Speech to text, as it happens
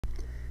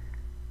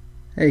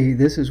Hey,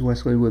 this is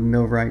Wesley with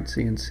MillRight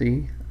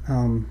CNC.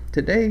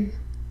 Today, I'm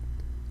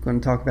going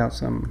to talk about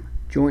some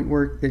joint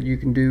work that you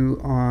can do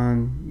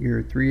on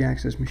your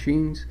 3-axis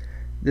machines.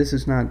 This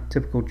is not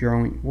typical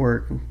joint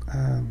work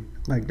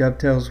like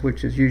dovetails,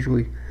 which is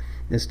usually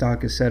the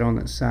stock is set on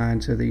its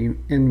side so the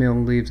end mill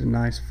leaves a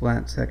nice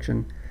flat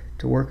section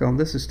to work on.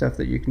 This is stuff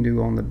that you can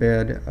do on the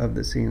bed of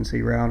the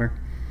CNC router.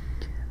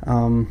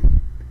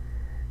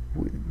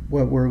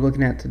 What we're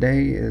looking at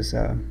today is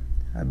a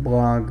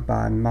blog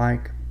by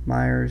Mike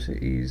Myers.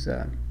 He's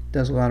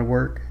does a lot of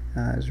work.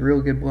 It's a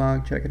real good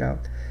blog, check it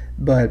out.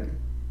 But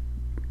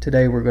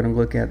today we're going to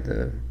look at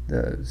the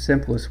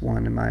simplest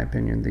one, in my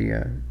opinion,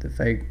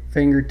 the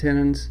finger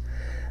tenons.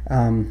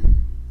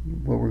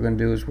 What we're going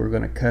to do is we're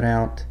going to cut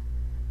out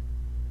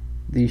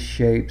these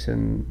shapes,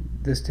 and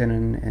this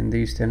tenon and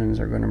these tenons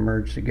are going to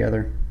merge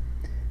together.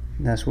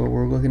 And that's what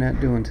we're looking at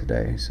doing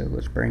today. So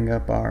let's bring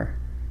up our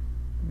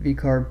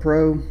V-Card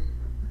Pro.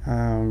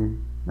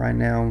 Right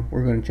now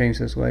we're going to change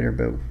this later,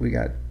 but we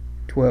got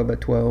 12 by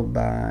 12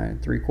 by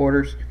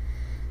 3/4,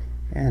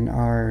 and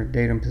our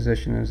datum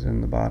position is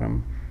in the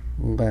bottom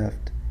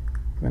left.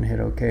 I'm going to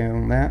hit OK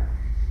on that.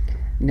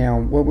 Now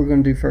what we're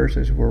going to do first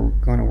is we're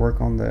going to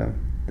work on the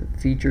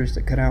features,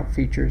 the cutout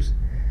features.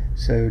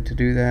 So to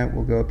do that,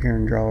 we'll go up here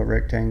and draw a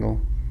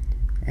rectangle,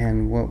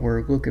 and what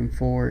we're looking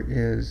for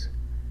is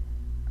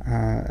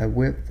a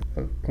width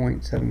of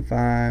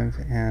 0.75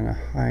 and a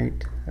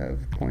height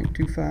of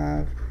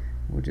 0.25.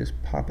 We'll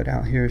just pop it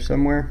out here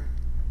somewhere.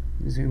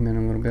 Zoom in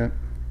a little bit.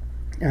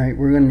 Alright,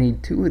 we're going to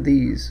need 2 of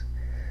these.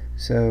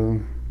 So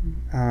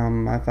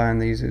I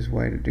find the easiest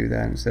way to do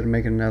that, instead of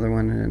making another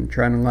one and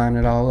trying to line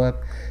it all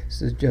up,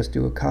 so just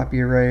do a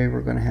copy array.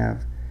 We're going to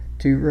have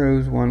 2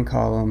 rows, 1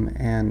 column,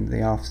 and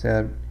the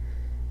offset,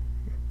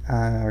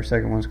 our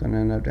second one's going to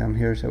end up down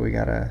here, so we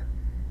got a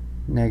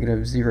negative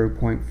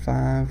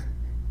 0.5.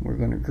 We're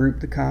going to group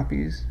the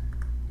copies.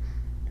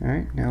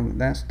 Alright, now that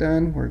that's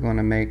done, we're going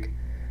to make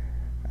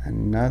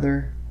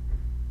another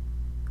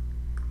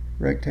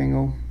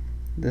rectangle.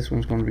 This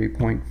one's going to be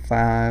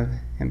 0.5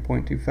 and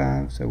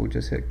 0.25, so we'll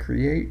just hit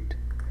create.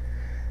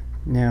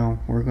 Now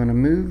we're going to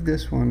move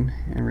this one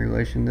in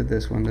relation to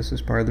this one. This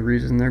is part of the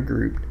reason they're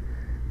grouped.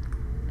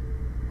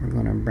 We're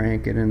going to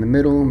break it in the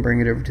middle and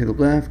bring it over to the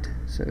left,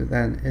 so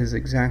that is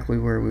exactly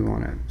where we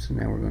want it. So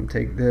now we're going to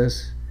take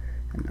this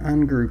and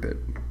ungroup it.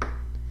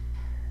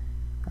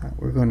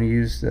 We're going to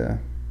use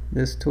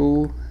this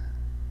tool,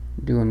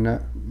 do a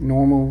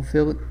normal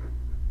fillet,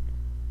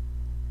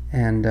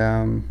 and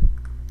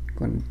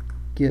going to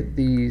get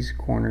these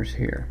corners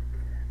here.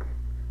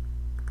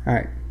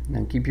 Alright,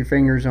 now keep your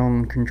fingers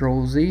on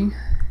Control Z,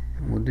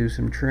 and we'll do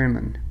some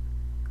trimming.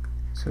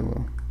 So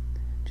we'll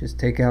just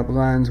take out the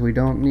lines we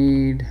don't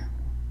need.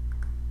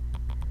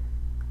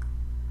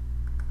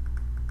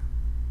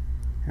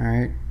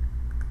 Alright.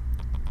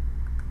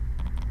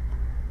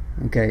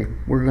 Okay,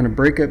 we're going to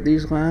break up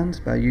these lines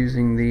by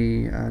using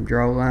the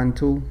draw line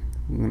tool.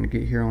 I'm going to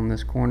get here on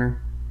this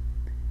corner,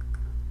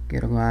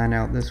 get a line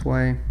out this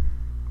way,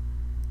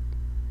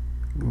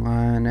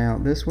 line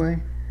out this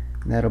way.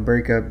 That'll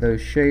break up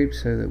those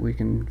shapes so that we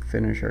can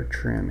finish our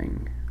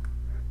trimming.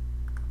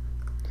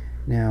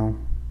 Now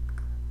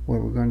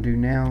what we're going to do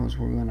now is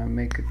we're going to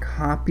make a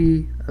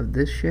copy of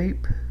this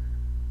shape.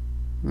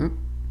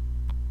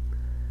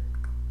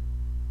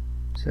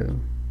 So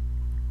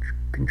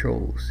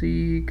Control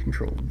C,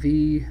 Control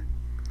V,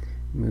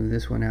 move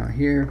this one out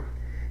here.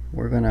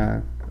 We're going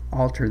to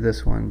alter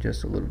this one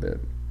just a little bit.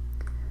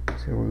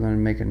 So we're going to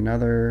make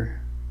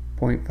another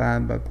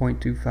 0.5 by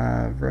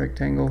 0.25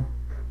 rectangle.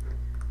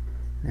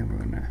 Then we're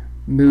going to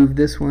move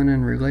this one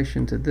in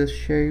relation to this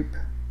shape.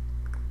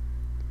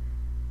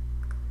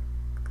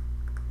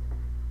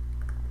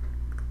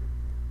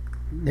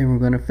 Then we're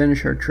going to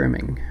finish our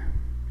trimming.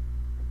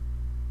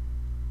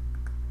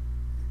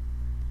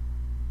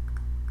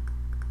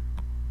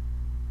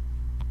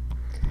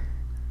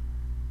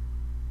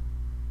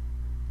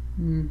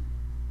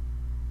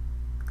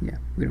 Yeah,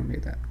 we don't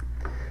need that.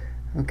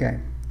 Okay,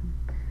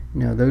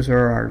 now those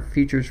are our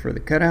features for the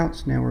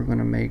cutouts. Now we're going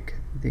to make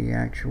the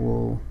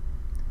actual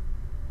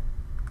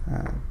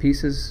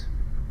pieces.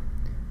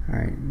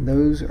 Alright,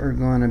 those are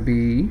going to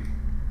be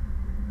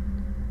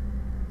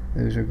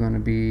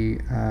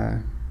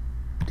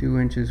 2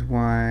 inches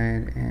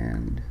wide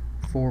and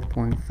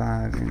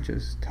 4.5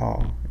 inches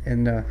tall,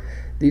 and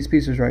these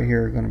pieces right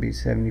here are going to be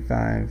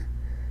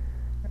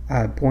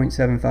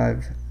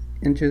 0.75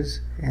 inches,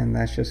 and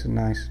that's just a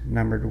nice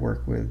number to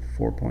work with,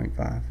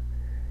 4.5.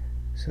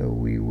 So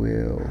we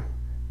will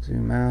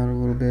zoom out a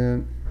little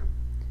bit,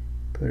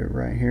 put it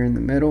right here in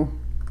the middle.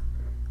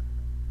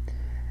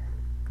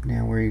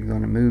 Now we're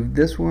going to move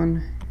this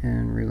one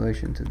in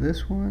relation to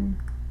this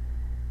one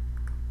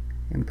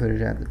and put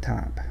it at the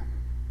top.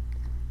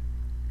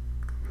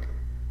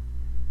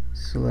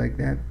 Select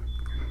that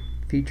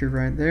feature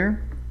right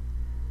there.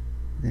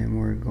 Then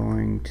we're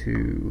going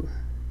to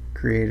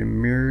create a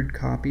mirrored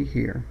copy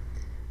here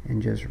and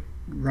just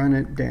run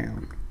it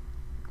down.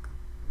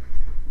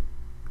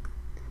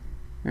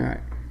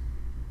 Alright,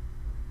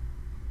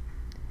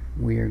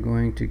 we are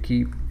going to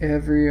keep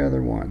every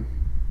other one.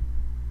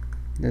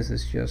 This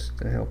is just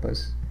to help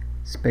us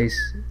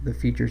space the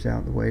features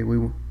out the way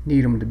we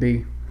need them to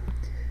be.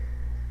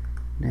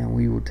 Now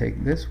we will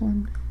take this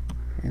one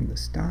and the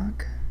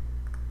stock,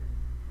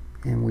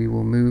 and we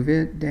will move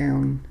it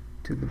down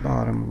to the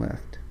bottom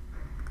left.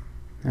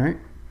 Alright,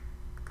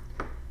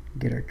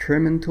 get our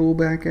trimming tool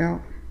back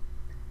out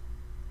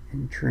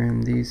and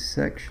trim these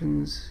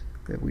sections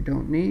that we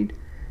don't need,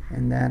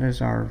 and that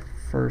is our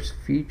first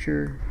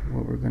feature.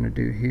 What we're going to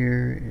do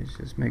here is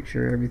just make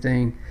sure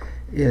everything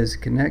is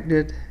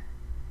connected,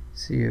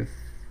 see if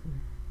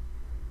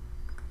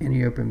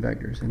any open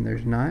vectors, and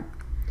there's not.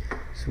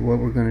 So what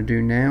we're going to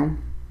do now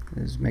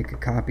is make a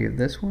copy of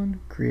this one,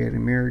 create a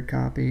mirrored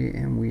copy,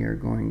 and we are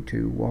going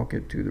to walk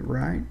it to the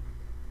right,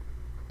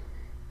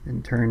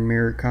 then turn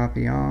mirror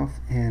copy off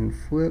and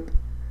flip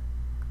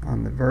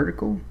on the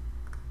vertical,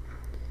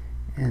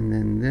 and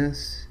then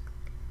this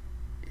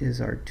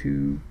is our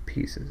two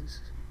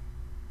pieces.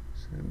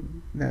 So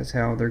that's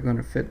how they're going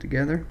to fit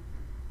together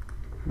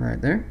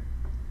right there,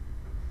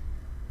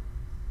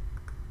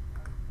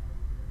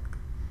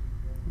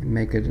 and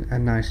make it a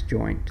nice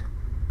joint.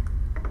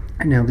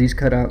 And now these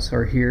cutouts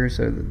are here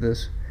so that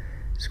this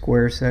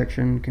square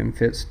section can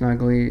fit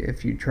snugly.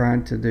 If you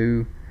tried to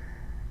do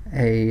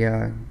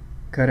a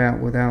cutout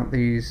without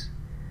these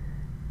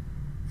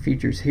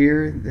features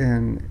here,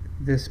 then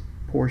this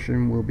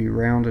portion will be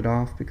rounded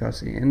off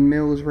because the end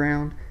mill is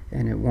round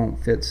and it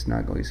won't fit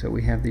snugly. So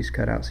we have these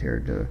cutouts here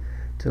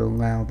to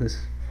allow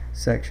this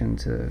section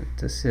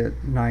to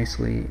sit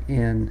nicely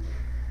in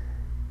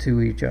to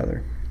each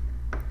other.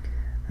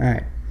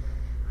 Alright,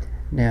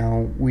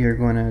 now we are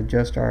going to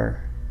adjust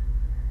our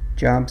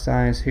job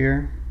size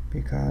here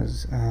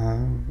because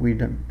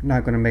we're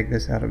not going to make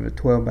this out of a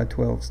 12 by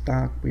 12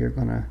 stock. We are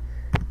going to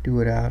do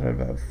it out of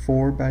a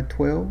 4 by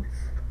 12,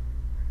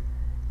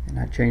 and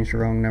I changed the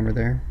wrong number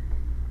there.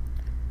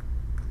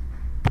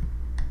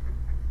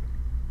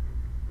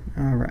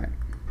 Alright,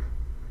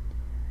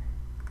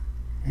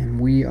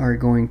 and we are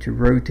going to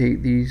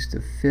rotate these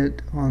to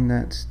fit on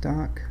that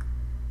stock,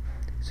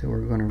 so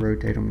we're going to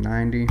rotate them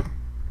 90.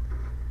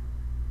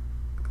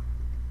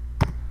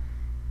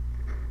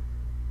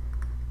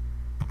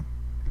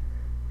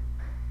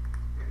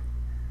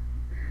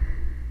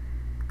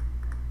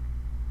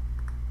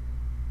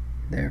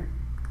 There.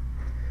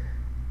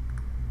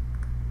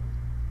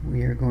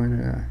 We are going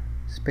to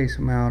space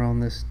them out on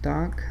this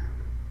stock.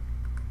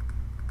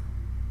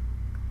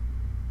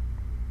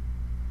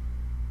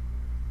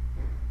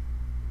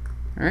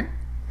 Alright,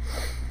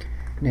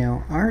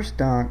 now our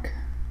stock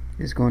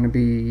is going to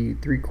be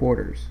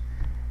 3/4,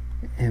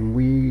 and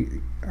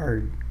we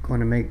are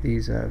going to make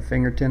these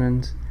finger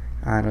tenons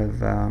out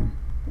of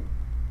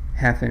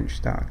 1/2 inch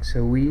stock.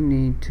 So we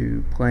need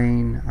to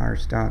plane our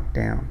stock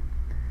down.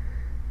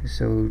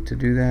 So to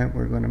do that,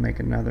 we're going to make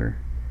another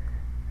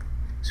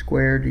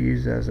square to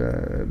use as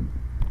a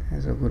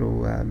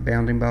little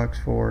bounding box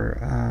for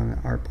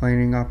our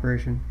planing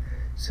operation.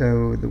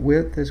 So the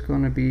width is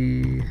going to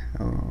be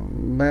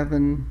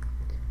 11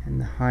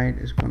 and the height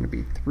is going to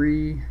be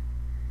 3.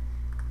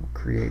 We'll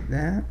create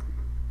that,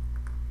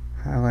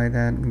 highlight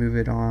that, and move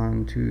it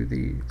on to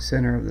the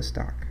center of the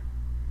stock.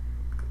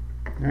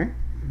 Alright,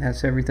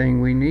 that's everything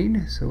we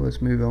need. So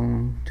let's move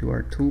on to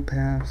our tool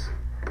paths.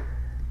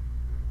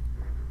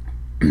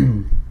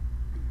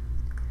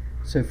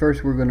 So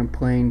first we're going to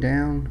plane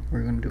down.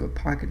 We're going to do a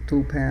pocket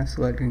tool path,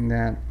 selecting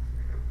that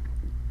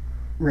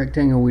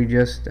rectangle we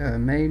just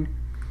made.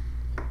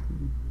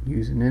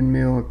 Use an end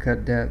mill. Our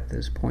cut depth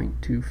is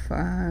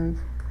 0.25,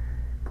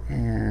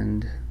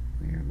 and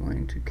we are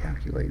going to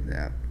calculate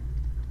that.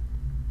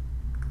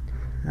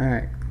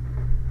 Alright,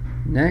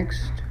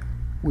 next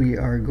we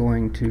are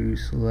going to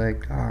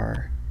select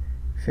our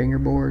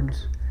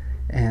fingerboards,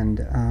 and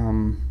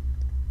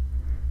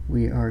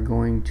we are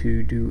going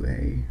to do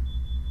a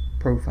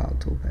profile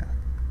toolpath.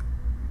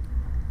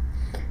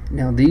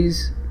 Now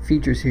these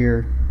features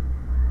here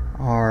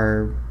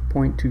are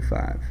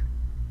 0.25,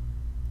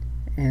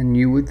 and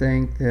you would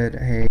think that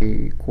a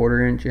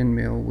 1/4 inch end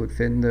mill would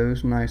fit in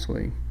those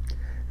nicely,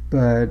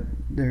 but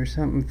there's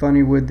something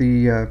funny with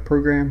the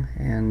program,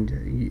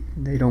 and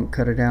they don't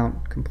cut it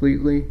out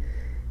completely,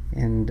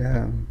 and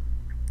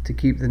to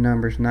keep the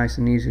numbers nice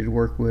and easy to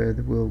work with,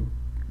 we'll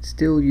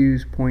still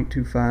use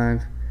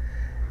 0.25,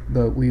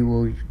 but we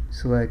will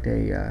select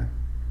a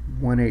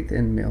 1/8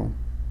 end mill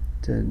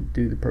to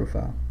do the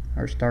profile.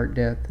 Our start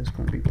depth is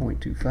going to be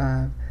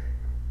 0.25,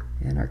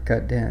 and our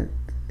cut depth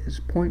is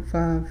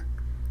 0.5.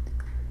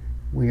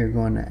 We are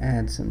going to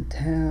add some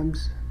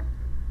tabs,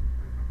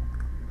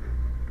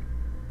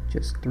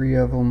 just 3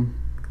 of them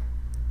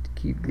to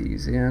keep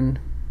these in.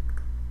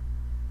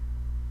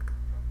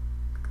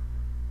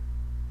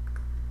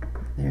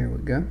 There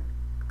we go.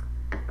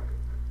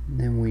 And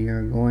then we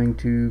are going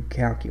to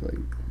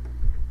calculate,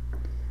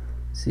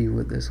 see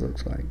what this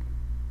looks like.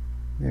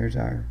 There's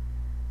our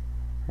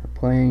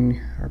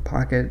plane, our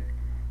pocket,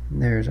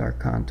 and there's our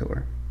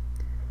contour.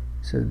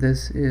 So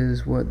this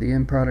is what the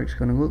end product is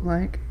going to look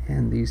like,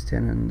 and these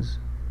tenons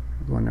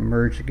We're going to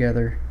merge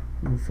together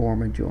and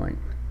form a joint.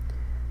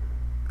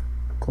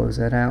 Close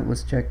that out.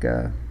 Let's check.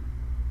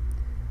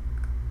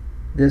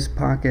 This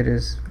pocket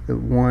is the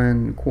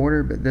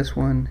 1/4, but this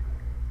one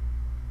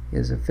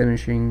is a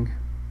finishing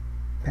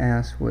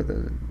pass with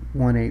a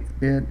 1/8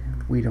 bit.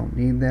 We don't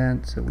need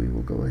that, so we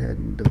will go ahead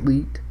and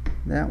delete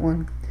that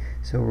one.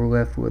 So we're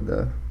left with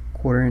a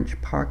 1/4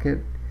 inch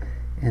pocket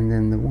and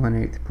then the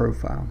 1/8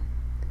 profile.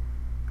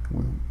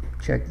 We'll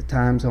check the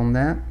times on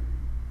that,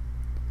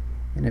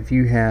 and if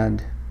you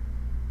had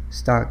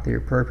stocked the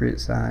appropriate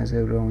size,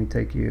 it would only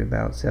take you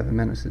about 7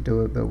 minutes to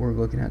do it, but we're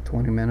looking at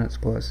 20 minutes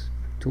plus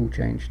tool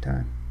change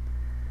time.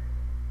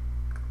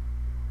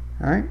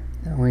 Alright,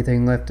 the only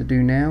thing left to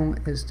do now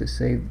is to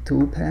save the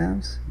tool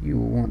paths. You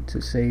will want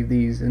to save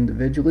these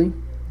individually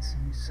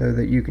so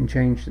that you can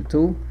change the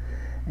tool,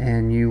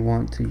 and you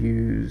want to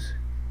use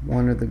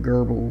one of the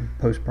Gerbil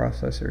post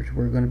processors.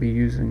 We're going to be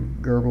using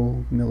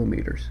Gerbil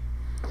millimeters.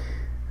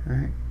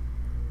 Alright,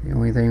 the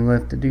only thing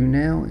left to do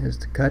now is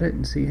to cut it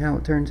and see how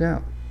it turns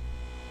out.